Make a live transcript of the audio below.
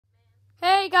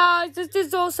guys, this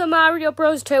is also Mario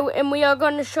Bros 2 and we are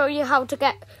going to show you how to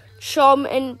get chom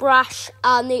in brash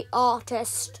and the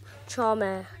artist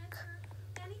chomik.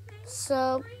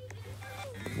 So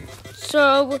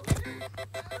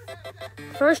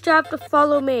first you have to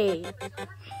follow me.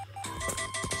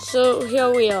 So here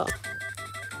we are.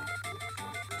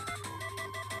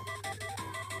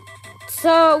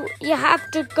 So you have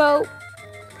to go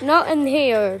not in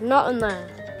here, not in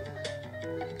there.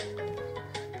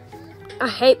 I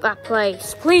hate that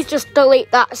place. Please just delete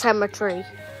that cemetery.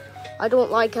 I don't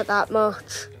like it that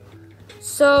much.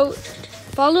 So,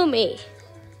 follow me.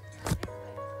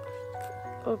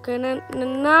 Okay,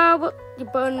 now you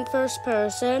put in first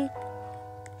person.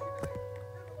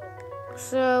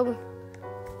 So,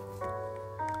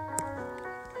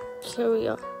 here we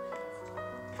are.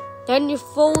 Then you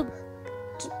fold.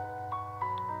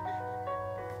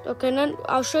 Okay, then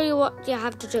I'll show you what you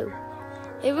have to do.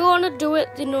 If you want to do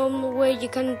it the normal way, you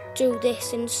can do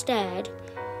this instead.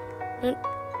 And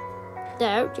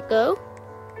there you go.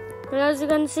 And as you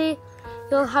can see,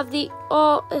 you'll have the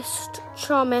artist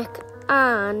chomik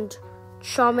and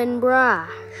chom in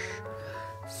brash.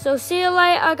 So see you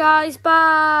later, guys.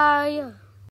 Bye.